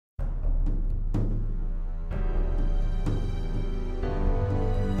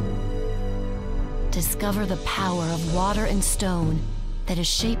discover the power of water and stone that has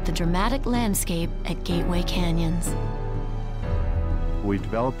shaped the dramatic landscape at Gateway Canyons. We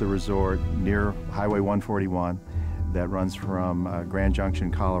developed the resort near Highway 141 that runs from Grand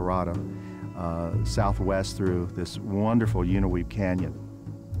Junction, Colorado, southwest through this wonderful Unaweep Canyon.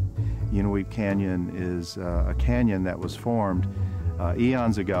 Unaweep Canyon is a canyon that was formed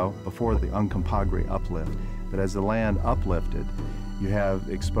eons ago before the Uncompahgre Uplift. But as the land uplifted, you have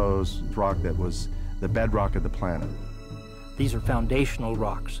exposed rock that was the bedrock of the planet. These are foundational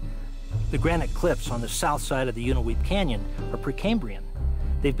rocks. The granite cliffs on the south side of the Unaweep Canyon are Precambrian.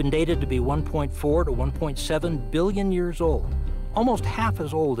 They've been dated to be 1.4 to 1.7 billion years old, almost half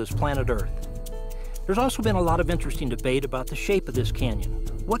as old as planet Earth. There's also been a lot of interesting debate about the shape of this canyon.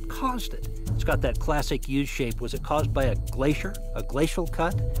 What caused it? It's got that classic U shape. Was it caused by a glacier, a glacial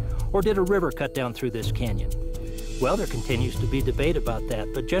cut? Or did a river cut down through this canyon? Well, there continues to be debate about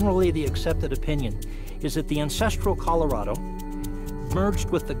that, but generally the accepted opinion is that the ancestral Colorado merged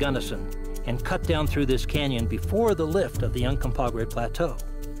with the Gunnison and cut down through this canyon before the lift of the Uncompahgre Plateau.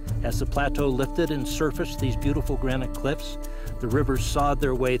 As the plateau lifted and surfaced these beautiful granite cliffs, the rivers sawed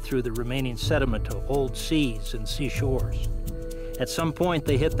their way through the remaining sediment to old seas and seashores. At some point,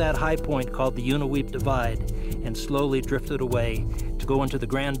 they hit that high point called the Unaweep Divide and slowly drifted away to go into the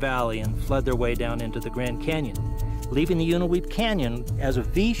Grand Valley and flood their way down into the Grand Canyon, leaving the Unaweep Canyon as a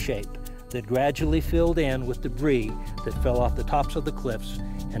V shape that gradually filled in with debris that fell off the tops of the cliffs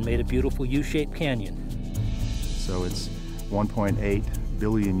and made a beautiful U-shaped canyon. So it's 1.8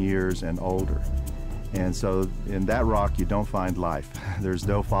 billion years and older. And so in that rock, you don't find life. There's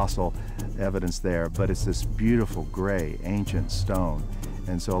no fossil evidence there, but it's this beautiful gray, ancient stone.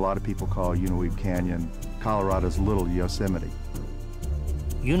 And so a lot of people call Unaweep Canyon Colorado's Little Yosemite.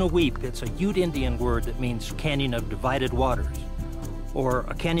 Unaweep, it's a Ute Indian word that means canyon of divided waters, or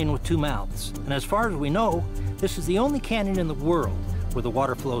a canyon with two mouths. And as far as we know, this is the only canyon in the world where the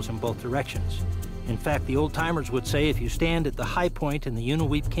water flows in both directions. In fact, the old-timers would say if you stand at the high point in the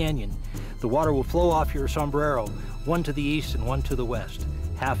Unaweep Canyon, the water will flow off your sombrero, one to the east and one to the west,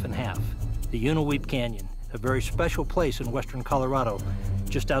 half and half. The Unaweep Canyon, a very special place in western Colorado,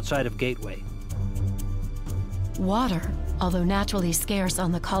 just outside of Gateway. Water, although naturally scarce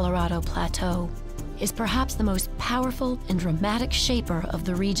on the Colorado Plateau, is perhaps the most powerful and dramatic shaper of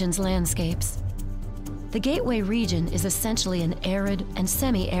the region's landscapes. The Gateway region is essentially an arid and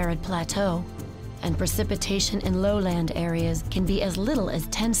semi-arid plateau, and precipitation in lowland areas can be as little as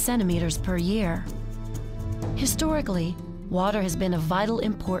 10 centimeters per year. Historically, water has been of vital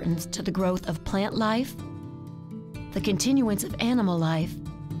importance to the growth of plant life, the continuance of animal life,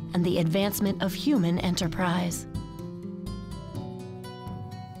 and the advancement of human enterprise.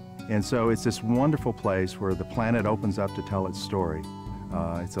 And so it's this wonderful place where the planet opens up to tell its story.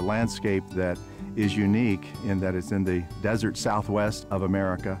 It's a landscape that is unique in that it's in the desert southwest of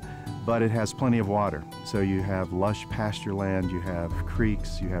America, but it has plenty of water. So you have lush pasture land, you have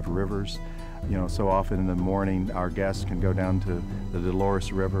creeks, you have rivers. You know, so often in the morning, our guests can go down to the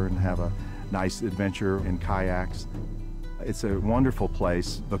Dolores River and have a nice adventure in kayaks. It's a wonderful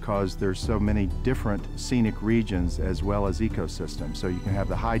place because there's so many different scenic regions as well as ecosystems. So you can have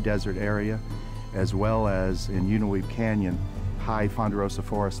the high desert area as well as in Unaweep Canyon, high ponderosa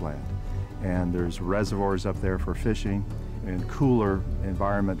forest land. And there's reservoirs up there for fishing and cooler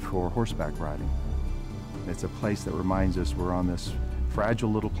environment for horseback riding. It's a place that reminds us we're on this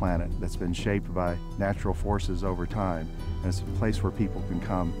fragile little planet that's been shaped by natural forces over time. And it's a place where people can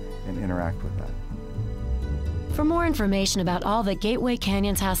come and interact with that. For more information about all that Gateway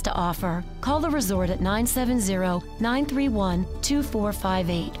Canyons has to offer, call the resort at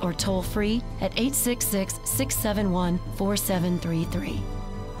 970-931-2458 or toll free at 866-671-4733.